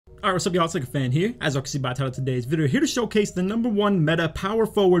Alright, what's up y'all, it's LakerFan here. As you can see by the title of today's video, here to showcase the #1 meta power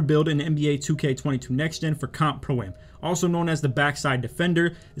forward build in NBA 2K22 Next Gen for Comp Pro-Am. Also known as the backside defender.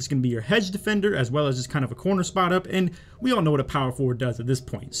 This is going to be your hedge defender as well as just kind of a corner spot up, and we all know what a power forward does at this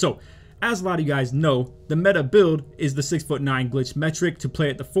point. So, as a lot of you guys know, the meta build is the 6'9" glitch metric to play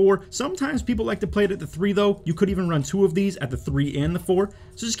at the 4. Sometimes people like to play it at the 3 though. You could even run 2 of these at the 3 and the 4.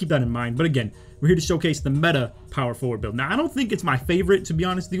 So just keep that in mind. But again, we're here to showcase the meta power forward build. Now, I don't think it's my favorite, to be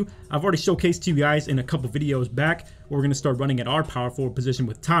honest with you. I've already showcased to you guys in a couple videos back where we're going to start running at our power forward position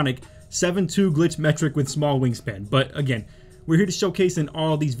with Tonic. 7'2" glitch metric with small wingspan. But again, we're here to showcase in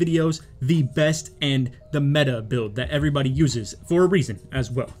all these videos the best and the meta build that everybody uses for a reason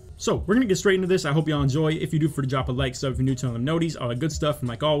as well. So we're going to get straight into this. I hope y'all enjoy. If you do, for to drop a like, sub if you're new, turn on the noties, all that good stuff. And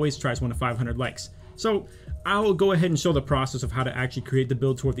like always, try us 1 to 500 likes. So I'll go ahead and show the process of how to actually create the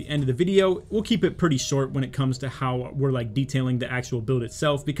build toward the end of the video. We'll keep it pretty short when it comes to how we're like detailing the actual build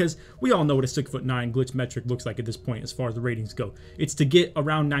itself, because we all know what a 6'9" glitch metric looks like at this point as far as the ratings go. It's to get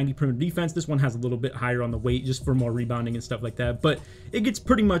around 90 perimeter defense. This one has a little bit higher on the weight just for more rebounding and stuff like that, but it gets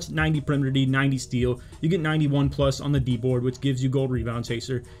pretty much 90 perimeter D, 90 steal. You get 91 plus on the D board, which gives you gold rebound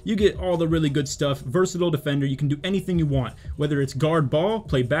chaser. You get all the really good stuff. Versatile defender. You can do anything you want, whether it's guard ball,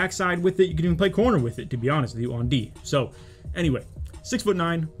 play backside with it. You can even play corner with it, to be honest with you, on D. So anyway, 6'9",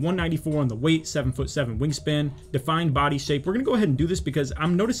 194 on the weight, 7'7" wingspan, defined body shape. We're gonna go ahead and do this because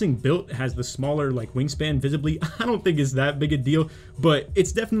I'm noticing Built has the smaller like wingspan visibly. I don't think it's that big a deal, but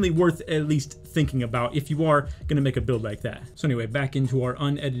it's definitely worth at least thinking about if you are gonna make a build like that. So anyway, back into our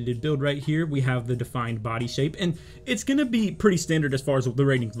unedited build right here, we have the defined body shape, and it's gonna be pretty standard as far as what the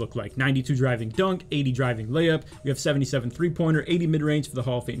ratings look like. 92 driving dunk, 80 driving layup. We have 77 three-pointer, 80 mid-range for the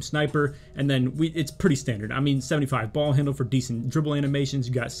Hall of Fame sniper, and then it's pretty standard. I mean, 75 ball handle for decent dribble animations.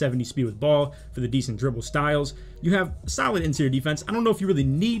 You got 70 speed with ball for the decent dribble styles. You have solid interior defense. I don't know if you really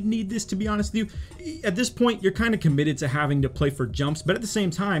need this, to be honest with you. At this point, you're kind of committed to having to play for jumps, but at the same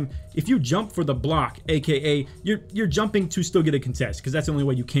time, if you jump for the block, aka you're jumping to still get a contest, because that's the only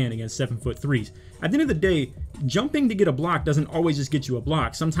way you can against 7'3s. At the end of the day, jumping to get a block doesn't always just get you a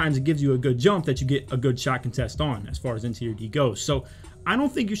block. Sometimes it gives you a good jump that you get a good shot contest on as far as interior D goes. So I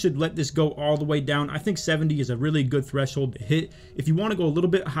don't think you should let this go all the way down. I think 70 is a really good threshold to hit. If you want to go a little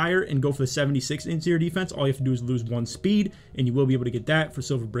bit higher and go for the 76 interior defense, all you have to do is lose 1 speed, and you will be able to get that for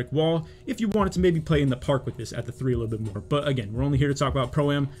Silver Brick Wall if you wanted to maybe play in the park with this at the 3 a little bit more. But again, we're only here to talk about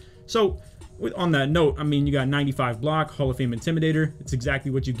Pro-Am. So on that note, I mean, you got 95 block, Hall of Fame Intimidator. It's exactly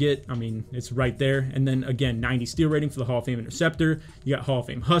what you get. I mean, it's right there. And then again, 90 steal rating for the Hall of Fame Interceptor. You got Hall of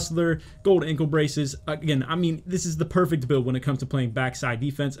Fame Hustler, gold ankle braces. Again, I mean, this is the perfect build when it comes to playing backside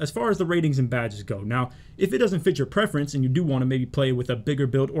defense as far as the ratings and badges go. Now, if it doesn't fit your preference and you do want to maybe play with a bigger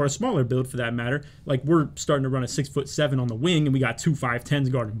build or a smaller build for that matter, like we're starting to run a 6'7" on the wing and we got 2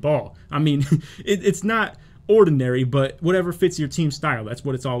 5'10s guarding ball. I mean, it's not ordinary, but whatever fits your team style, that's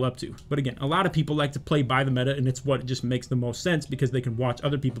what it's all up to. But again, a lot of people like to play by the meta, and it's what just makes the most sense because they can watch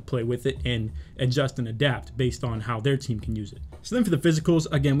other people play with it and adjust and adapt based on how their team can use it. So then for the physicals,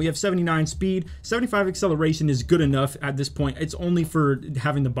 again, we have 79 speed, 75 acceleration is good enough at this point. It's only for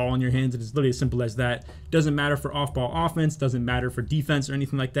having the ball in your hands. It is literally as simple as that. Doesn't matter for off-ball offense, doesn't matter for defense or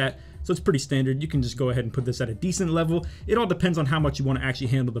anything like that. So it's pretty standard. You can just go ahead and put this at a decent level. It all depends on how much you want to actually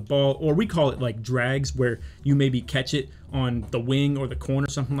handle the ball, or we call it like drags, where you maybe catch it on the wing or the corner,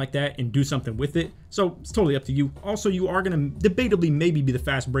 something like that, and do something with it. So it's totally up to you. Also, you are going to debatably maybe be the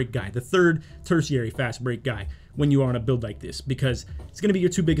fast break guy, the 3rd tertiary fast break guy when you are on a build like this, because it's going to be your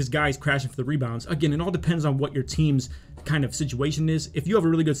 2 biggest guys crashing for the rebounds. Again, it all depends on what your team's kind of situation is. If you have a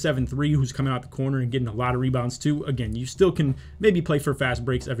really good 7'3" who's coming out the corner and getting a lot of rebounds too, again, you still can maybe play for fast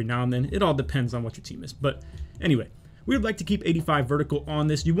breaks every now and then. It all depends on what your team is. But anyway, we would like to keep 85 vertical on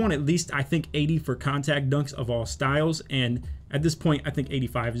this. You want at least, I think, 80 for contact dunks of all styles, and at this point, I think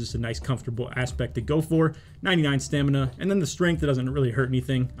 85 is just a nice, comfortable aspect to go for. 99 stamina, and then the strength, it doesn't really hurt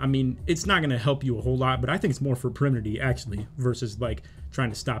anything. I mean, it's not going to help you a whole lot, but I think it's more for perimeter D, actually, versus like trying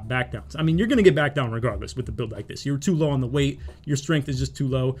to stop back downs. I mean, you're going to get back down regardless with a build like this. You're too low on the weight. Your strength is just too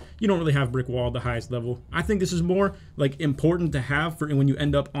low. You don't really have brick wall at the highest level. I think this is more like important to have for when you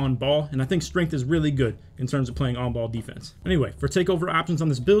end up on ball, and I think strength is really good in terms of playing on ball defense. Anyway, for takeover options on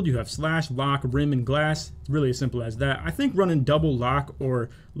this build, you have slash, lock, rim, and glass. It's really as simple as that. I think running double lock or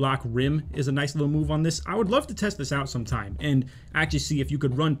lock rim is a nice little move on this. I would love to test this out sometime and actually see if you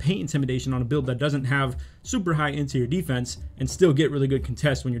could run paint intimidation on a build that doesn't have super high interior defense and still get really good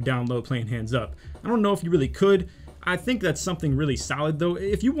contests when you're down low playing hands up. I don't know if you really could. I think that's something really solid though.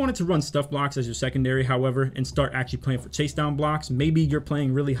 If you wanted to run stuff blocks as your secondary, however, and start actually playing for chase down blocks, maybe you're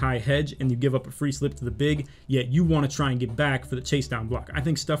playing really high hedge and you give up a free slip to the big, yet you want to try and get back for the chase down block. I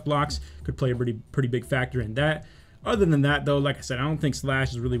think stuff blocks could play a pretty big factor in that. Other than that though, like I said, I don't think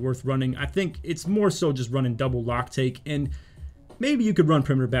slash is really worth running. I think it's more so just running double lock take, and maybe you could run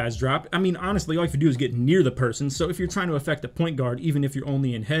perimeter badge drop. I mean, honestly, all you have to do is get near the person. So if you're trying to affect a point guard, even if you're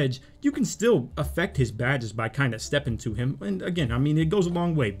only in hedge, you can still affect his badges by kind of stepping to him. And again, I mean, it goes a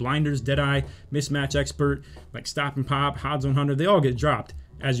long way. Blinders, Deadeye, Mismatch Expert, like Stop and Pop, Hot Zone Hunter, they all get dropped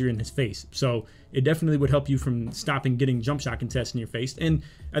as you're in his face. So it definitely would help you from stopping getting jump shot contests in your face. And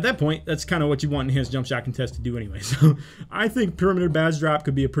at that point, that's kind of what you want enhanced jump shot contest to do anyway. So I think perimeter badge drop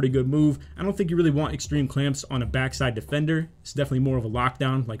could be a pretty good move. I don't think you really want extreme clamps on a backside defender. It's definitely more of a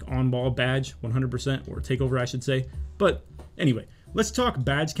lockdown, like on ball badge, 100%, or takeover, I should say. But anyway, let's talk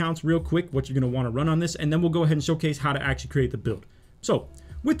badge counts real quick, what you're going to want to run on this, and then we'll go ahead and showcase how to actually create the build. So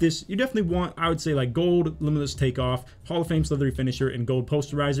with this, you definitely want, I would say, like gold limitless takeoff, Hall of Fame slithery finisher, and gold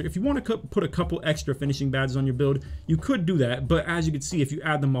posterizer. If you want to put a couple extra finishing badges on your build, you could do that. But as you can see, if you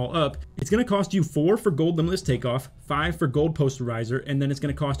add them all up, it's going to cost you 4 for gold limitless takeoff, 5 for gold posterizer, and then it's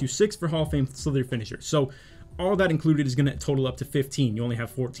going to cost you 6 for Hall of Fame slithery finisher. So all that included is going to total up to 15. You only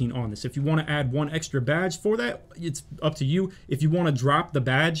have 14 on this. If you want to add one extra badge for that, it's up to you. If you want to drop the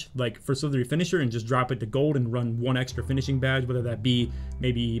badge, like for slithery finisher, and just drop it to gold and run one extra finishing badge, whether that be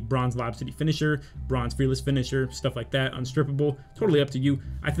maybe bronze lob city finisher, bronze fearless finisher, stuff like that, unstrippable, totally up to you.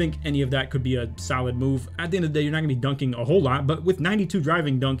 I think any of that could be a solid move. At the end of the day, you're not going to be dunking a whole lot, but with 92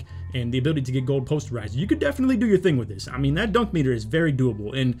 driving dunk and the ability to get gold posterizer, you could definitely do your thing with this. I mean, that dunk meter is very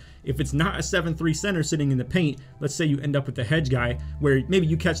doable, and if it's not a 7'3" center sitting in the paint, let's say you end up with the hedge guy where maybe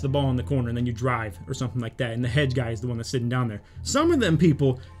you catch the ball in the corner and then you drive or something like that, and the hedge guy is the one that's sitting down there. Some of them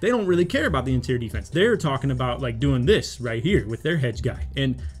people, they don't really care about the interior defense. They're talking about like doing this right here with their hedge guy,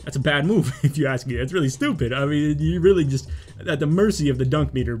 and that's a bad move if you ask me. It's really stupid. I mean, you really just at the mercy of the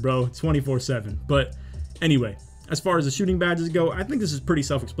dunk meter, bro, 24/7. But anyway, as far as the shooting badges go, I think this is pretty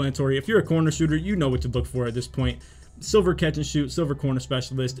self-explanatory. If you're a corner shooter, you know what to look for at this point. Silver catch and shoot, silver corner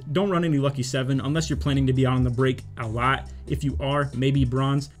specialist. Don't run any lucky 7 unless you're planning to be out on the break a lot. If you are, maybe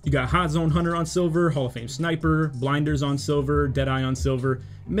bronze. You got Hot Zone Hunter on silver, Hall of Fame sniper, blinders on silver, Deadeye on silver,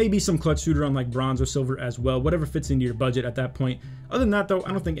 maybe some clutch shooter on like bronze or silver as well, whatever fits into your budget at that point. Other than that though,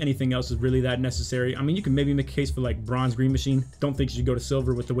 I don't think anything else is really that necessary. I mean, you can maybe make a case for like bronze green machine. Don't think you should go to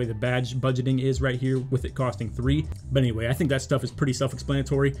silver with the way the badge budgeting is right here with it costing 3. But anyway, I think that stuff is pretty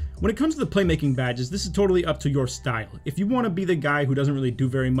self-explanatory. When it comes to the playmaking badges, this is totally up to your style. If you want to be the guy who doesn't really do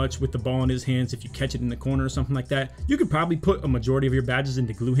very much with the ball in his hands, if you catch it in the corner or something like that, you could probably put a majority of your badges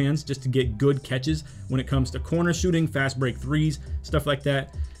into glue hands just to get good catches when it comes to corner shooting, fast break 3s, stuff like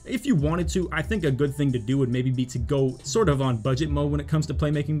that. If you wanted to, I think a good thing to do would maybe be to go sort of on budget mode when it comes to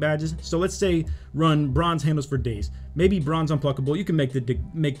playmaking badges. So let's say run bronze handles for days, maybe bronze unpluckable. You can make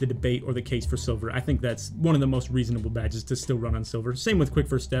the debate or the case for silver. I think that's one of the most reasonable badges to still run on silver. Same with quick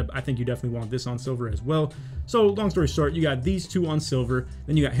first step. I think you definitely want this on silver as well. So long story short, you got these 2 on silver,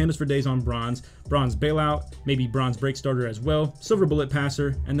 then you got handles for days on bronze, bronze bailout, maybe bronze break starter as well, silver bullet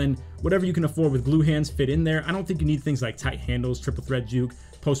passer, and then whatever you can afford with glue hands fit in there. I don't think you need things like tight handles, triple thread juke,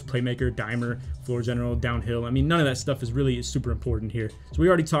 post playmaker, dimer, floor general, downhill. I mean, none of that stuff is really super important here. So we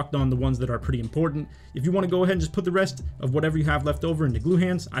already talked on the ones that are pretty important. If you want to go ahead and just put the rest of whatever you have left over into glue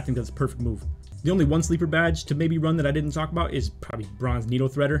hands, I think that's a perfect move. The only one sleeper badge to maybe run that I didn't talk about is probably bronze needle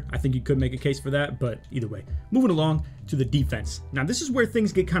threader. I think you could make a case for that, but either way. Moving along to the defense. Now this is where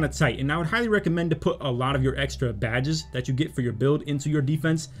things get kind of tight, and I would highly recommend to put a lot of your extra badges that you get for your build into your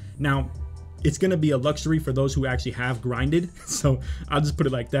defense. Now, it's going to be a luxury for those who actually have grinded. So I'll just put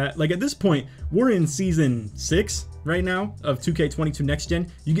it like that. Like at this point, we're in season 6 right now of 2K22 Next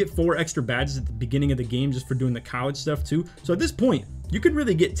Gen. You get 4 extra badges at the beginning of the game just for doing the college stuff too. So at this point, you could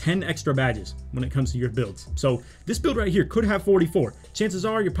really get 10 extra badges when it comes to your builds. So this build right here could have 44. Chances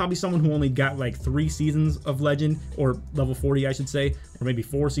are you're probably someone who only got like 3 seasons of Legend, or level 40 I should say, or maybe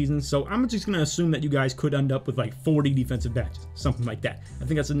 4 seasons. So I'm just going to assume that you guys could end up with like 40 defensive badges, something like that. I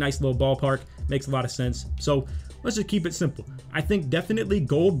think that's a nice little ballpark, makes a lot of sense. So let's just keep it simple. I think definitely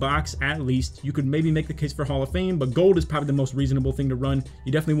gold box at least. You could maybe make the case for Hall of Fame, but gold is probably the most reasonable thing to run.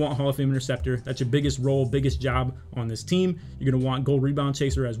 You definitely want Hall of Fame interceptor. That's your biggest role, biggest job on this team. You're going to want gold rebound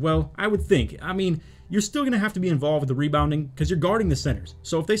chaser as well, I would think. I mean, you're still going to have to be involved with the rebounding because you're guarding the centers.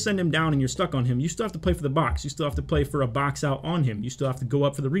 So if they send him down and you're stuck on him, you still have to play for the box. You still have to play for a box out on him. You still have to go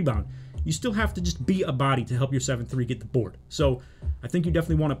up for the rebound. You still have to just be a body to help your 7-3 get the board. So I think you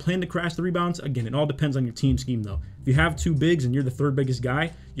definitely want to plan to crash the rebounds. Again, it all depends on your team scheme though. If you have 2 bigs and you're the 3rd biggest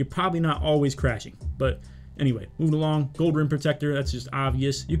guy, you're probably not always crashing. But Anyway, moving along, gold rim protector, that's just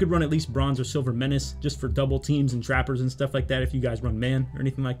obvious. You could run at least bronze or silver menace just for double teams and trappers and stuff like that if you guys run man or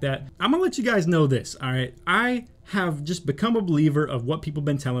anything like that. I'm gonna let you guys know this, all right? I have just become a believer of what people have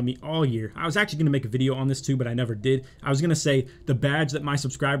been telling me all year. I was actually gonna make a video on this too, but I never did. I was gonna say the badge that my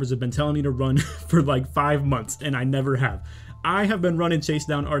subscribers have been telling me to run for like 5 months, and I never have. I have been running Chase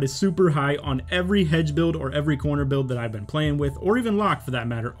Down Artist super high on every hedge build or every corner build that I've been playing with, or even lock for that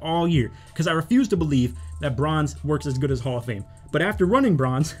matter, all year, because I refuse to believe that bronze works as good as Hall of Fame. But after running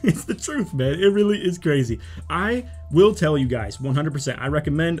bronze, it's the truth, man. It really is crazy. I will tell you guys 100%. I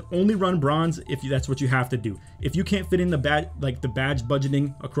recommend only run bronze if that's what you have to do. If you can't fit in the badge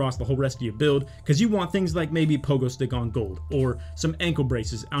budgeting across the whole rest of your build, because you want things like maybe pogo stick on gold or some ankle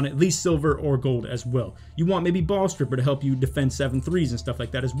braces on at least silver or gold as well. You want maybe ball stripper to help you defend 7-3s and stuff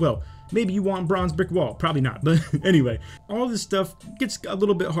like that as well. Maybe you want bronze brick wall. Probably not. But anyway, all this stuff gets a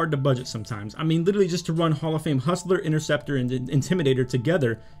little bit hard to budget sometimes. I mean, literally just to run Hall of Fame Hustler, Interceptor, and Intimidator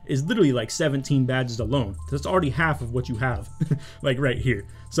together is literally like 17 badges alone. That's already half of what you have, like right here.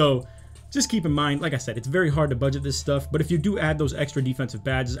 So just keep in mind, like I said, it's very hard to budget this stuff, but if you do add those extra defensive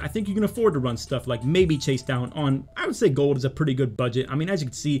badges, I think you can afford to run stuff like maybe Chase Down on, I would say gold is a pretty good budget. I mean, as you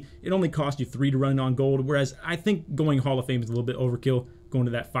can see, it only costs you 3 to run on gold, whereas I think going Hall of Fame is a little bit overkill, going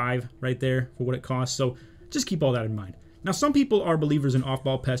to that 5 right there for what it costs. So just keep all that in mind. Now, some people are believers in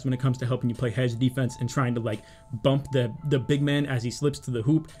off-ball pest when it comes to helping you play hedge defense and trying to like bump the big man as he slips to the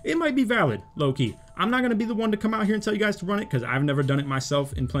hoop. It might be valid, low-key. I'm not going to be the one to come out here and tell you guys to run it because I've never done it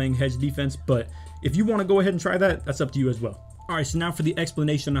myself in playing hedge defense, but if you want to go ahead and try that, that's up to you as well. Alright, so now for the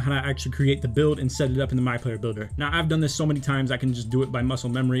explanation on how to actually create the build and set it up in the My Player Builder. Now, I've done this so many times, I can just do it by muscle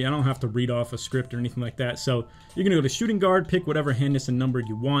memory. I don't have to read off a script or anything like that. So you're going to go to shooting guard, pick whatever handness and number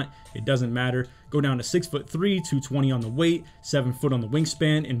you want. It doesn't matter. Go down to 6'3", 220 on the weight, 7 foot on the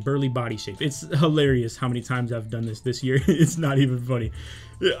wingspan, and burly body shape. It's hilarious how many times I've done this year. It's not even funny.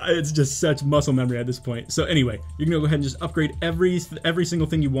 It's just such muscle memory at this point. So anyway, you're going to go ahead and just upgrade every single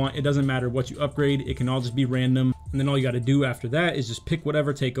thing you want. It doesn't matter what you upgrade. It can all just be random. And then all you got to do after that is just pick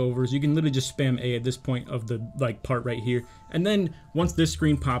whatever takeovers. You can literally just spam A at this point of the part right here. And then once this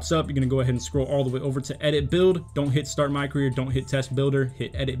screen pops up, you're going to go ahead and scroll all the way over to edit build. Don't hit start my career. Don't hit test builder.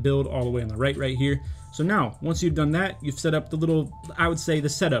 Hit edit build all the way on the right here. So now, once you've done that, you've set up the little, I would say, the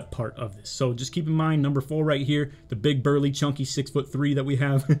setup part of this. So just keep in mind, number 4 right here, the big, burly, chunky 6'3" that we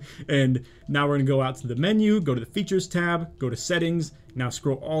have. And now we're going to go out to the menu, go to the Features tab, go to Settings. Now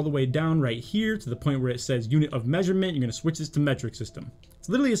scroll all the way down right here to the point where it says Unit of Measurement. You're going to switch this to Metric System. It's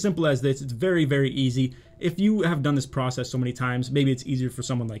literally as simple as this. It's very, very easy. If you have done this process so many times, maybe it's easier for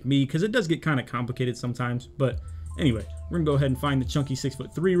someone like me because it does get kind of complicated sometimes. But anyway, we're going to go ahead and find the chunky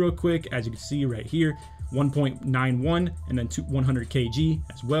 6'3" real quick. As you can see right here, 1.91 and then 100 kg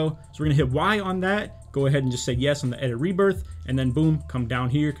as well. So we're going to hit Y on that. Go ahead and just say yes on the edit rebirth, and then boom, come down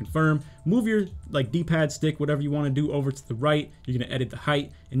here, confirm. Move your like D-pad stick, whatever you want to do, over to the right. You're going to edit the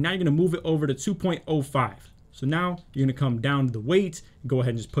height, and now you're going to move it over to 2.05. So now you're going to come down to the weight, go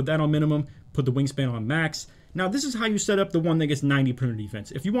ahead and just put that on minimum, put the wingspan on max. Now this is how you set up the one that gets 90 perimeter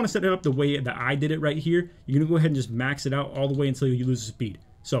defense. If you want to set it up the way that I did it right here, you're going to go ahead and just max it out all the way until you lose the speed.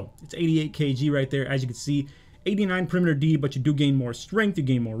 So it's 88 kg right there, as you can see. 89 perimeter D, but you do gain more strength, you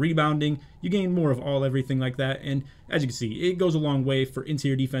gain more rebounding, you gain more of everything like that. And as you can see, it goes a long way for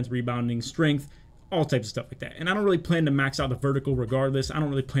interior defense, rebounding, strength, all types of stuff like that. And I don't really plan to max out the vertical regardless. I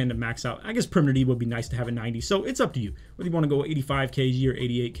don't really plan to max out. I guess perimeter D would be nice to have at 90. So it's up to you. Whether you want to go 85 kg or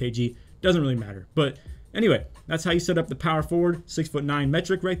 88 kg, doesn't really matter. But anyway, that's how you set up the power forward, 6'9"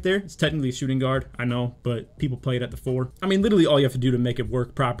 metric right there. It's technically a shooting guard, I know, but people play it at the 4. I mean, literally all you have to do to make it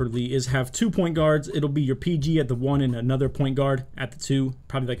work properly is have 2 point guards. It'll be your PG at the 1 and another point guard at the 2,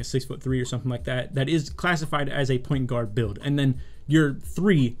 probably like a 6'3" or something like that. That is classified as a point guard build. And then your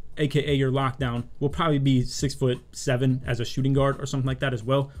 3, aka your lockdown, will probably be 6'7" as a shooting guard or something like that as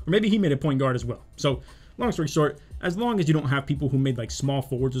well. Or maybe he made a point guard as well. So long story short, as long as you don't have people who made like small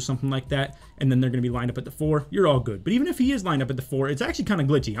forwards or something like that, and then they're going to be lined up at the 4, you're all good. But even if he is lined up at the 4, it's actually kind of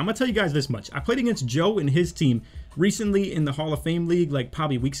glitchy. I'm going to tell you guys this much. I played against Joe and his team recently in the Hall of Fame League, like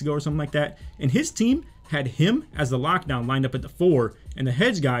probably weeks ago or something like that. And his team had him as the lockdown lined up at the 4, and the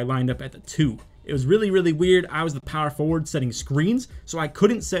hedge guy lined up at the 2. It was really, really weird. I was the power forward setting screens, so I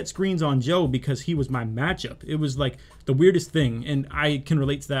couldn't set screens on Joe because he was my matchup. It was like the weirdest thing, and I can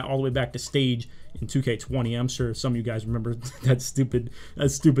relate to that all the way back to stage in 2K20. I'm sure some of you guys remember that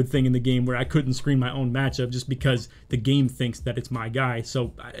stupid thing in the game where I couldn't screen my own matchup just because the game thinks that it's my guy.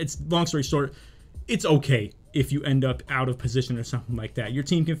 So it's, long story short, it's okay if you end up out of position or something like that. Your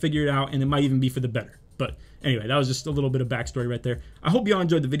team can figure it out, and it might even be for the better. But anyway, that was just a little bit of backstory right there. I hope y'all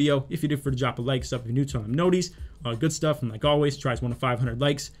enjoyed the video. If you did, for to drop a like, sub if you're new to them noties. Good stuff, and like always, tries 1 to 500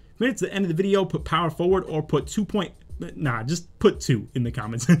 likes. If you made it to the end of the video, put power forward or put just put 2 in the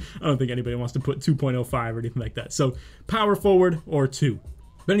comments. I don't think anybody wants to put 2.05 or anything like that. So power forward or 2.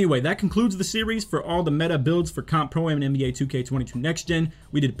 But anyway, that concludes the series for all the meta builds for Comp Pro-Am and NBA 2K22 Next Gen.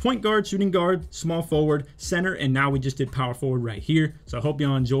 We did point guard, shooting guard, small forward, center, and now we just did power forward right here. So I hope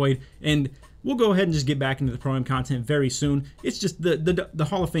y'all enjoyed, and we'll go ahead and just get back into the Pro-Am content very soon. It's just the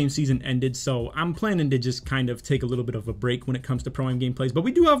Hall of Fame season ended, so I'm planning to just kind of take a little bit of a break when it comes to Pro-Am gameplays. But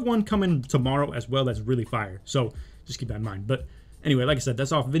we do have one coming tomorrow as well that's really fire, so just keep that in mind. But anyway, like I said,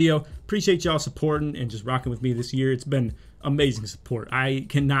 that's off the video. Appreciate y'all supporting and just rocking with me this year. It's been amazing support. I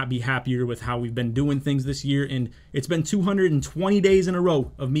cannot be happier with how we've been doing things this year, and it's been 220 days in a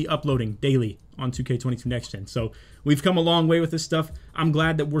row of me uploading daily on 2K22 Next Gen. So we've come a long way with this stuff. I'm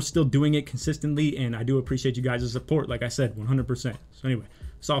glad that we're still doing it consistently, and I do appreciate you guys' support. Like I said, 100%. So anyway,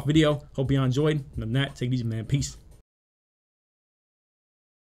 that's off video. Hope y'all enjoyed. And other than that, take it easy, man. Peace.